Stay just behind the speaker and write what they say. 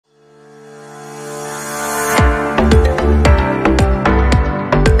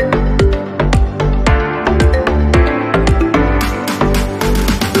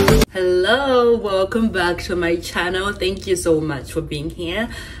welcome back to my channel. Thank you so much for being here.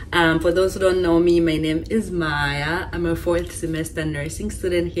 For those who don't know me, my name is Maya. I'm a 4th semester nursing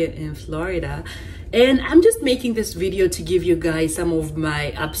student here in Florida, and I'm just making this video to give you guys some of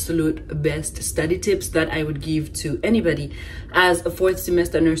my absolute best study tips that I would give to anybody. As a 4th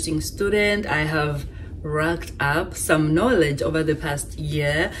semester nursing student, I have racked up some knowledge over the past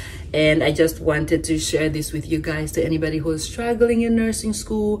year, and I just wanted to share this with you guys, to anybody who's struggling in nursing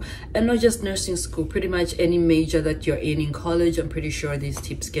school, and not just nursing school, pretty much any major that you're in college. I'm pretty sure these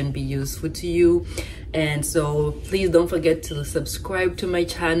tips can be useful to you. And so please don't forget to subscribe to my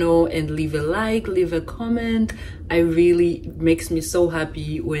channel and leave a like, leave a comment. It really makes me so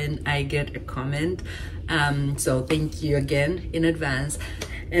happy when I get a comment. So thank you again in advance.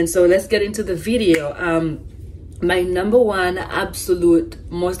 And so let's get into the video. My number one absolute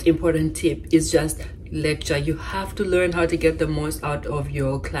most important tip is just lecture. You have to learn how to get the most out of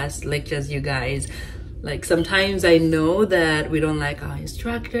your class lectures, you guys. Like, sometimes I know that we don't like our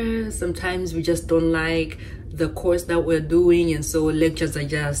instructors, sometimes we just don't like the course that we're doing, and so lectures are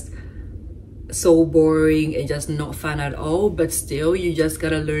just so boring and just not fun at all. But still, you just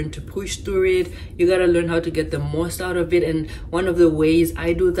gotta learn to push through it. You gotta learn how to get the most out of it, and one of the ways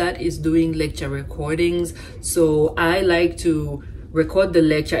I do that is doing lecture recordings. So I like to record the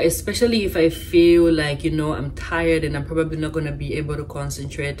lecture, especially if I feel like, you know, I'm tired and I'm probably not going to be able to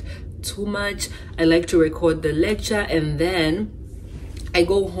concentrate too much. I like to record the lecture, and then I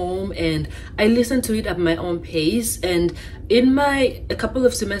go home and I listen to it at my own pace. And a couple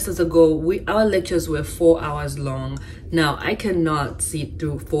of semesters ago, our lectures were 4 hours long. Now I cannot sit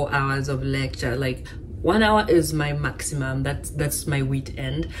through 4 hours of lecture. Like, 1 hour is my maximum. That's my wit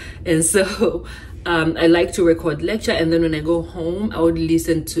end. And so I like to record lecture, and then when I go home, I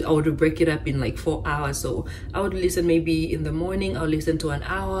would break it up in like 4 hours. So I would listen maybe in the morning, I'll listen to an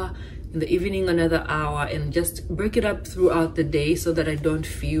hour, in the evening another hour, and just break it up throughout the day so that I don't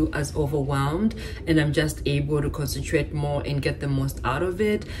feel as overwhelmed and I'm just able to concentrate more and get the most out of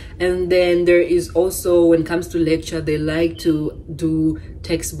it. And then there is also, when it comes to lecture, they like to do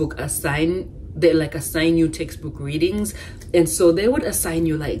textbook they like assign you textbook readings, and so they would assign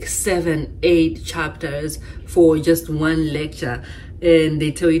you like 7-8 chapters for just one lecture, and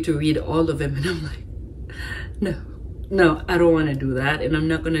they tell you to read all of them, and I'm like, no, I don't want to do that, and I'm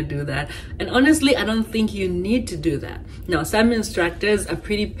not going to do that. And honestly, I don't think you need to do that. Now, some instructors are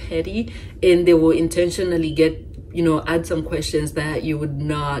pretty petty, and they will intentionally add some questions that you would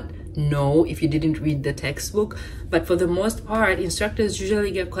not know if you didn't read the textbook. But for the most part, instructors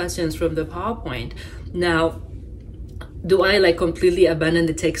usually get questions from the PowerPoint. Now, do I like completely abandon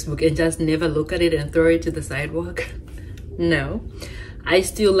the textbook and just never look at it and throw it to the sidewalk? No. I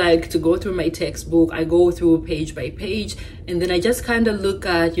still like to go through my textbook. I go through page by page, and then I just kind of look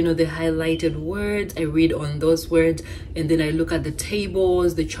at, the highlighted words. I read on those words, and then I look at the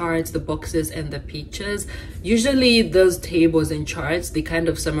tables, the charts, the boxes, and the pictures. Usually those tables and charts, they kind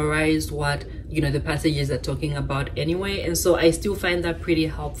of summarize what, the passages are talking about anyway. And so I still find that pretty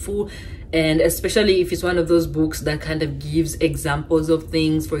helpful. And especially if it's one of those books that kind of gives examples of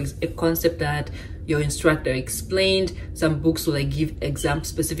things, for a concept that your instructor explained. Some books will like give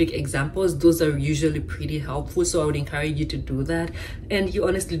specific examples. Those are usually pretty helpful, so I would encourage you to do that. And you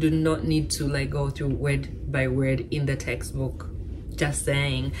honestly do not need to like go through word by word in the textbook, just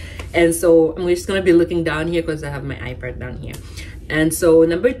saying. And so I'm just gonna be looking down here because I have my iPad down here. And so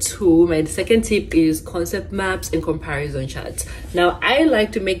number 2, my second tip is concept maps and comparison charts. Now I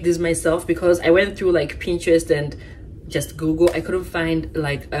like to make these myself because I went through like Pinterest and just Google. I couldn't find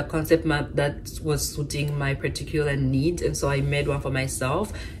like a concept map that was suiting my particular needs, and so I made one for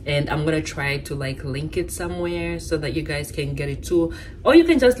myself, and I'm gonna try to like link it somewhere so that you guys can get it too, or you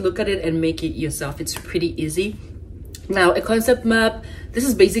can just look at it and make it yourself. It's pretty easy. Now, a concept map, this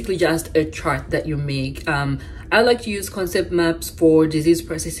is basically just a chart that you make. I like to use concept maps for disease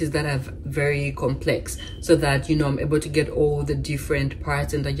processes that are very complex, so that I'm able to get all the different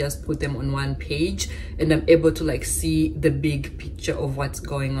parts and I just put them on one page, and I'm able to like see the big picture of what's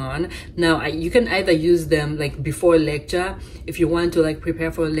going on. Now, you can either use them like before lecture if you want to like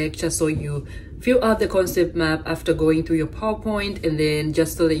prepare for a lecture, so you fill out the concept map after going through your PowerPoint, and then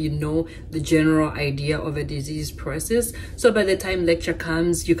just so that you know the general idea of a disease process. So by the time lecture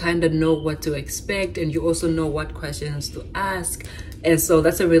comes, you kind of know what to expect, and you also know what questions to ask. And so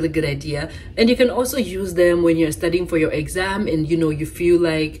that's a really good idea. And you can also use them when you're studying for your exam, and you feel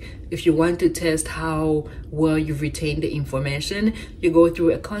like if you want to test how well you've retained the information, you go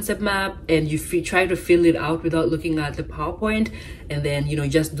through a concept map and you try to fill it out without looking at the PowerPoint, and then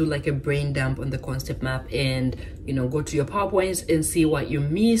just do like a brain dump on the concept map, and go to your PowerPoints and see what you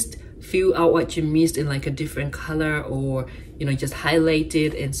missed, fill out what you missed in like a different color, or you know, just highlight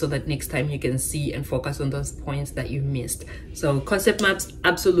it, and so that next time you can see and focus on those points that you missed. So concept maps,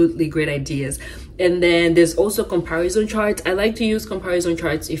 absolutely great ideas. And then there's also comparison charts. I like to use comparison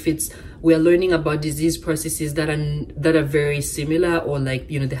charts if we're learning about disease processes that are very similar, or like,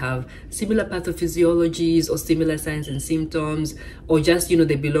 you know, they have similar pathophysiologies or similar signs and symptoms, or just, you know,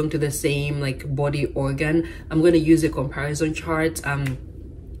 they belong to the same like body organ. I'm going to use a comparison chart,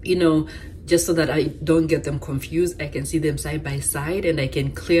 you know, just so that I don't get them confused. I can see them side by side and I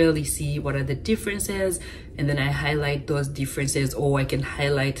can clearly see what are the differences, and then I highlight those differences, or I can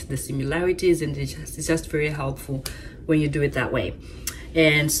highlight the similarities, and it's just very helpful when you do it that way.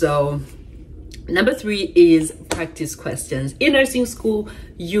 And so number 3 is practice questions. In nursing school,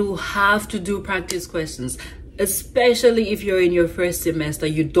 you have to do practice questions, especially if you're in your first semester.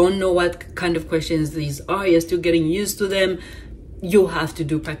 You don't know what kind of questions these are, you're still getting used to them. You have to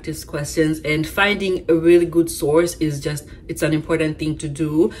do practice questions, and finding a really good source is it's an important thing to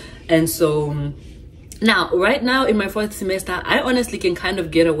do. And so now, right now in my 4th semester, I honestly can kind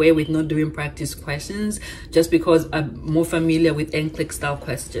of get away with not doing practice questions, just because I'm more familiar with NCLEX style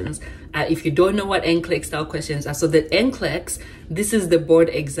questions. If you don't know what NCLEX style questions are, so the NCLEX, this is the board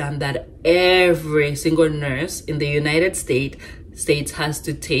exam that every single nurse in the United States has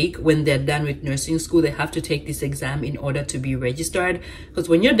to take when they're done with nursing school. They have to take this exam in order to be registered, because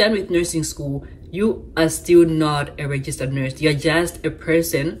when you're done with nursing school, you are still not a registered nurse. You're just a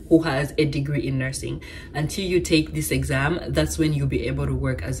person who has a degree in nursing. Until you take this exam, that's when you'll be able to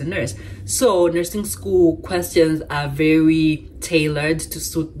work as a nurse. So nursing school questions are very tailored to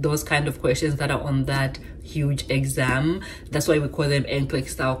suit those kind of questions that are on that huge exam. That's why we call them NCLEX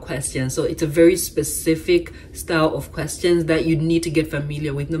style questions. So it's a very specific style of questions that you need to get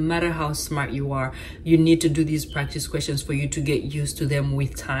familiar with. No matter how smart you are, you need to do these practice questions for you to get used to them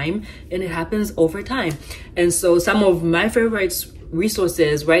with time, and it happens over time. And so some of my favorite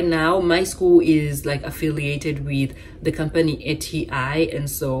resources right now, my school is like affiliated with the company ATI, and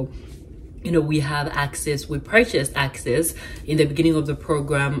so, you know, we have access, we purchased access in the beginning of the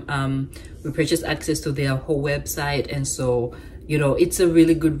program. We purchased access to their whole website, and so, you know, it's a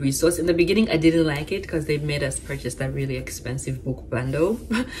really good resource. In the beginning, I didn't like it because they made us purchase that really expensive book bundle,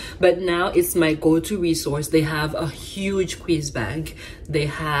 but now it's my go-to resource. They have a huge quiz bank. They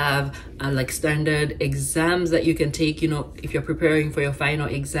have like standard exams that you can take. You know, if you're preparing for your final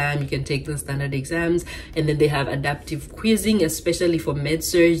exam, you can take the standard exams, and then they have adaptive quizzing, especially for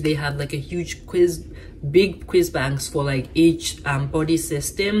med-surg. They have like a huge big quiz banks for like each body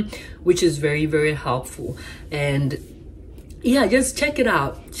system, which is very, very helpful. And yeah, just check it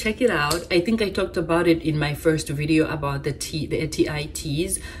out. I think I talked about it in my first video about the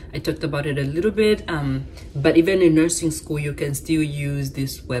TITs. I talked about it a little bit, but even in nursing school, you can still use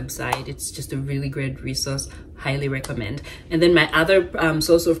this website. It's just a really great resource. Highly recommend. And then my other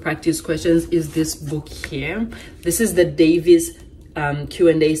source of practice questions is this book here. This is the Davis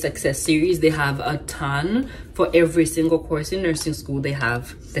Q&A success series. They have a ton for every single course in nursing school. They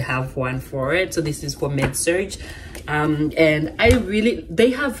have one for it. So this is for med-surg. And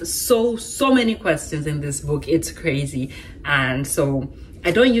they have so many questions in this book. It's crazy. And so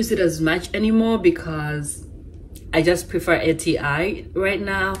I don't use it as much anymore because I just prefer ATI right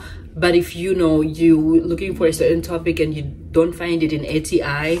now. But if you know you're looking for a certain topic and you don't find it in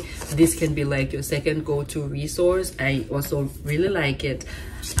ATI, this can be like your second go-to resource. I also really like it.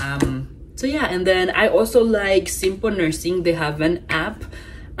 So yeah, and then I also like Simple Nursing. They have an app,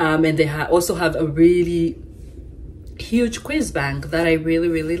 and they also have a really huge quiz bank that I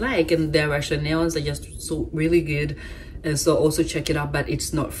really like, and their rationales are just so really good. And so also check it out, but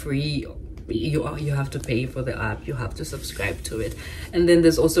it's not free. You have to pay for the app. You have to subscribe to it. And then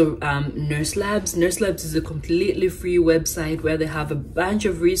there's also Nurse Labs. Nurse Labs is a completely free website where they have a bunch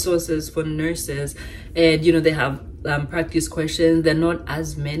of resources for nurses, and you know, they have practice questions. They're not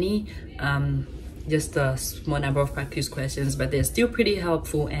as many, just a small number of practice questions, but they're still pretty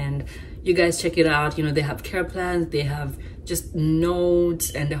helpful. And you guys check it out. You know, they have care plans, they have just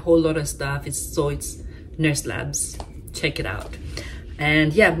notes and a whole lot of stuff. It's Nurse Labs. Check it out.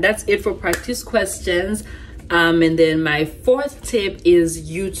 And yeah, that's it for practice questions. And then my fourth tip is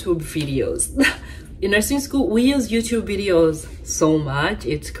YouTube videos. In nursing school, we use YouTube videos so much,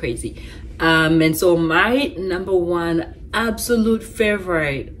 it's crazy. And so my number one absolute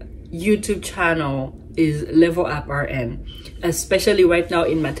favorite YouTube channel is Level Up RN. Especially right now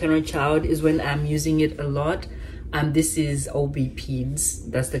in maternal child is when I'm using it a lot. This is OB Peds.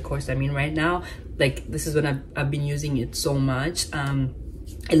 That's the course I'm in right now. Like, this is when I've been using it so much. I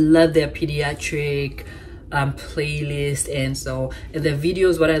love their pediatric playlist. And so the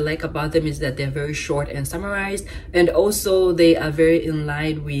videos, what I like about them is that they're very short and summarized, and also they are very in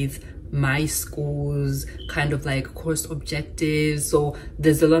line with my school's kind of like course objectives. So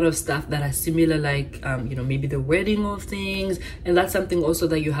there's a lot of stuff that are similar, like you know, maybe the wording of things, and that's something also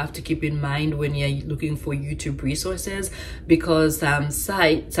that you have to keep in mind when you're looking for YouTube resources, because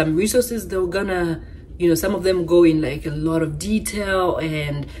some resources, they're gonna, you know, some of them go in like a lot of detail,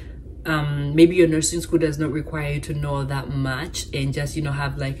 and maybe your nursing school does not require you to know that much, and just, you know,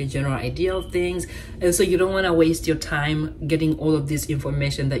 have like a general idea of things. And so you don't want to waste your time getting all of this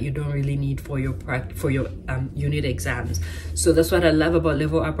information that you don't really need for your unit exams. So that's what I love about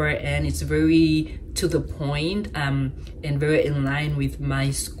Level Up RN. It's very to the point, and very in line with my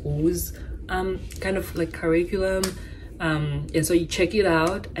school's kind of like curriculum. And so you check it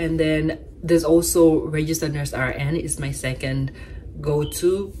out. And then there's also Registered Nurse RN is my second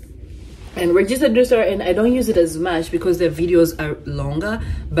go-to. And Registered Nurse RN, I don't use it as much because their videos are longer,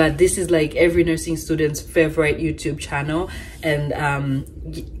 but this is like every nursing student's favorite YouTube channel. And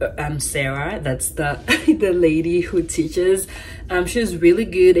Sarah, that's the the lady who teaches, she's really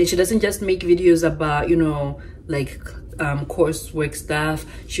good, and she doesn't just make videos about, you know, like coursework stuff.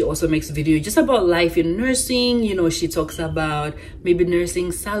 She also makes videos just about life in nursing. You know, she talks about maybe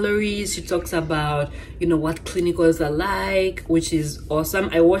nursing salaries, she talks about, you know, what clinicals are like, which is awesome.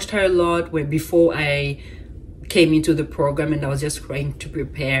 I watched her a lot before I came into the program, and I was just trying to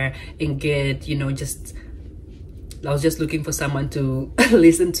prepare and get, you know, I was just looking for someone to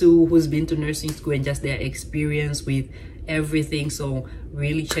listen to who's been to nursing school and just their experience with everything. So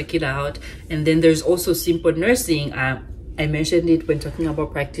really check it out. And then there's also Simple Nursing. I mentioned it when talking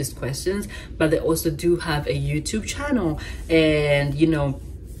about practice questions, but they also do have a YouTube channel, and you know,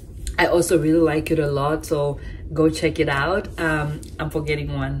 I also really like it a lot, so go check it out. I'm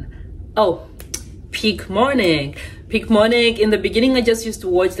forgetting one. Oh, Picmonic. Picmonic, in the beginning I just used to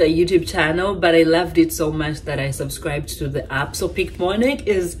watch the YouTube channel, but I loved it so much that I subscribed to the app. So Picmonic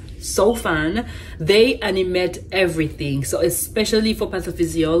is so fun. They animate everything, so especially for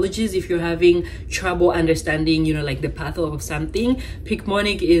pathophysiologists, if you're having trouble understanding, you know, like the path of something,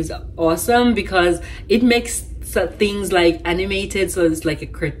 Picmonic is awesome because it makes things like animated, so it's like a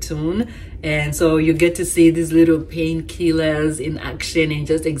cartoon. And so you get to see these little painkillers in action and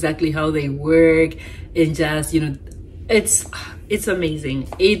just exactly how they work, and just, you know, it's amazing,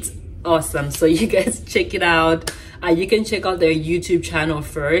 it's awesome. So you guys check it out. You can check out their YouTube channel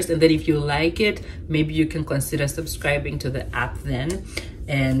first, and then if you like it, maybe you can consider subscribing to the app then.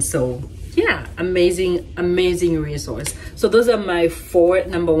 And so yeah, amazing resource. So those are my 4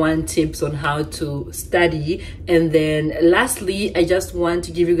 #1 tips on how to study. And then lastly, I just want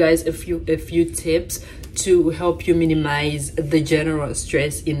to give you guys a few tips to help you minimize the general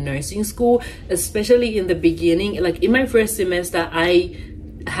stress in nursing school, especially in the beginning. Like in my first semester, I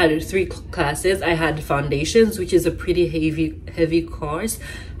had 3 classes. I had foundations, which is a pretty heavy course.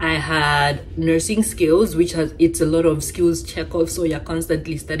 I had nursing skills, which it's a lot of skills check off, so you're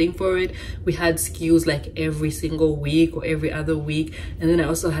constantly studying for it. We had skills like every single week or every other week. And then I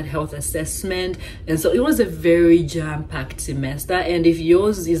also had health assessment, and so it was a very jam-packed semester. And if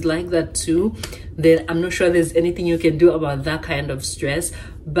yours is like that too, then I'm not sure there's anything you can do about that kind of stress.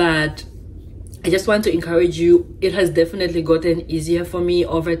 But I just want to encourage you, it has definitely gotten easier for me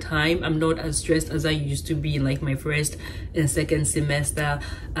over time. I'm not as stressed as I used to be in like my first and second semester.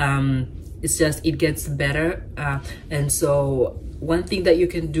 It's just, it gets better. And so one thing that you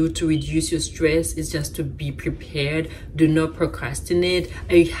can do to reduce your stress is just to be prepared. Do not procrastinate.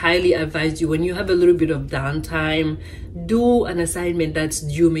 I highly advise you, when you have a little bit of downtime, do an assignment that's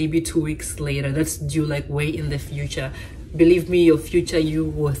due maybe 2 weeks later, that's due like way in the future. Believe me, your future you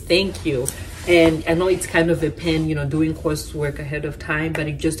will thank you. And I know it's kind of a pain, you know, doing coursework ahead of time, but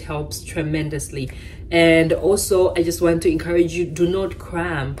it just helps tremendously. And also, I just want to encourage you, do not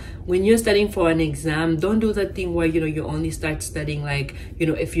cram. When you're studying for an exam, don't do that thing where, you know, you only start studying like, you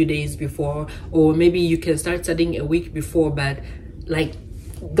know, a few days before, or maybe you can start studying a week before, but like,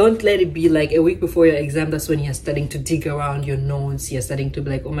 don't let it be like a week before your exam, that's when you're starting to dig around your notes. You're starting to be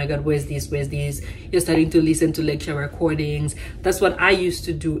like, oh my god, where's this? You're starting to listen to lecture recordings. That's what I used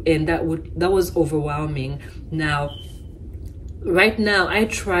to do, and that was overwhelming. Now right now, I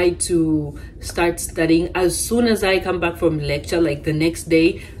try to start studying as soon as I come back from lecture. Like the next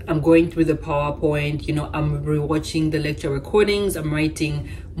day, I'm going through the PowerPoint, you know, I'm rewatching the lecture recordings, I'm writing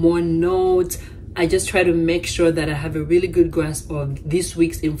more notes. I just try to make sure that I have a really good grasp of this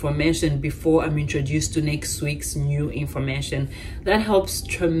week's information before I'm introduced to next week's new information. That helps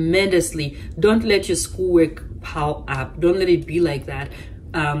tremendously. Don't let your schoolwork pile up. Don't let it be like that.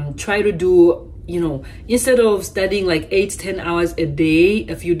 Try to do instead of studying like 8 to 10 hours a day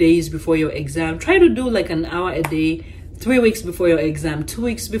a few days before your exam, try to do like an hour a day 3 weeks before your exam, 2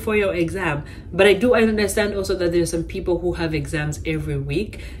 weeks before your exam. But I understand also that there's some people who have exams every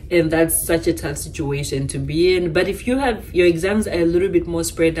week, and that's such a tough situation to be in. But if you have your exams are a little bit more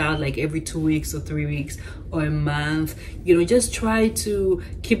spread out, like every 2 weeks or 3 weeks or a month, just try to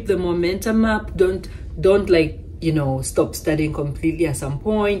keep the momentum up. Don't like stop studying completely at some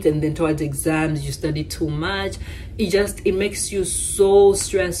point, and then towards exams you study too much. It makes you so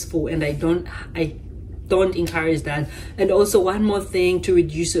stressful, and I don't encourage that. And also, one more thing to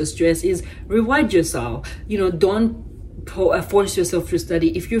reduce your stress is reward yourself. Don't force yourself to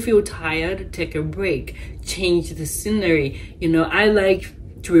study. If you feel tired, take a break, change the scenery. I like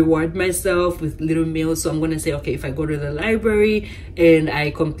to reward myself with little meals. So I'm gonna say, okay, if I go to the library and I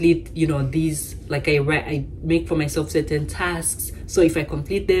complete these, like I make for myself certain tasks, so if I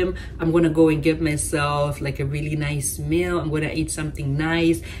complete them, I'm gonna go and give myself like a really nice meal. I'm gonna eat something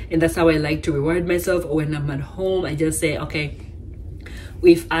nice, and that's how I like to reward myself. Or when I'm at home, I just say, okay,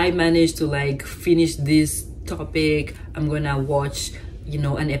 if I manage to like finish this topic, I'm gonna watch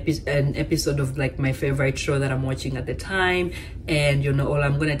an episode of like my favorite show that I'm watching at the time, and or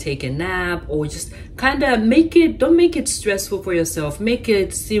I'm gonna take a nap, or just kind of don't make it stressful for yourself. Make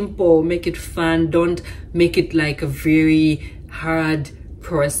it simple, make it fun. Don't make it like a very hard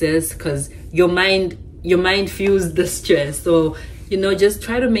process, because your mind feels the stress. So just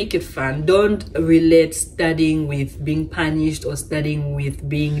try to make it fun. Don't relate studying with being punished or studying with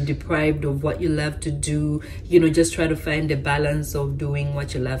being deprived of what you love to do. Just try to find a balance of doing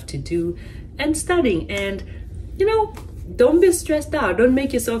what you love to do and studying. And don't be stressed out. Don't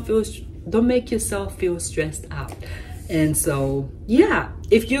make yourself feel stressed out. And so yeah,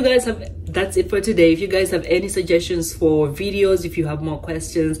 if you guys that's it for today. If you guys have any suggestions for videos, if you have more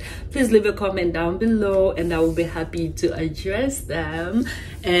questions, please leave a comment down below, and I will be happy to address them.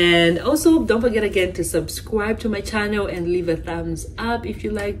 And also, don't forget again to subscribe to my channel and leave a thumbs up if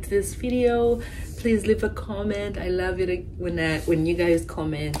you liked this video. Please leave a comment. I love it when you guys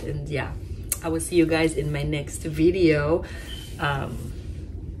comment. And yeah, I will see you guys in my next video.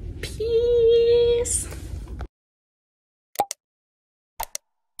 Peace.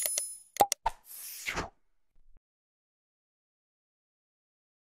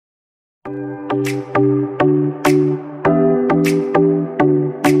 Thank you.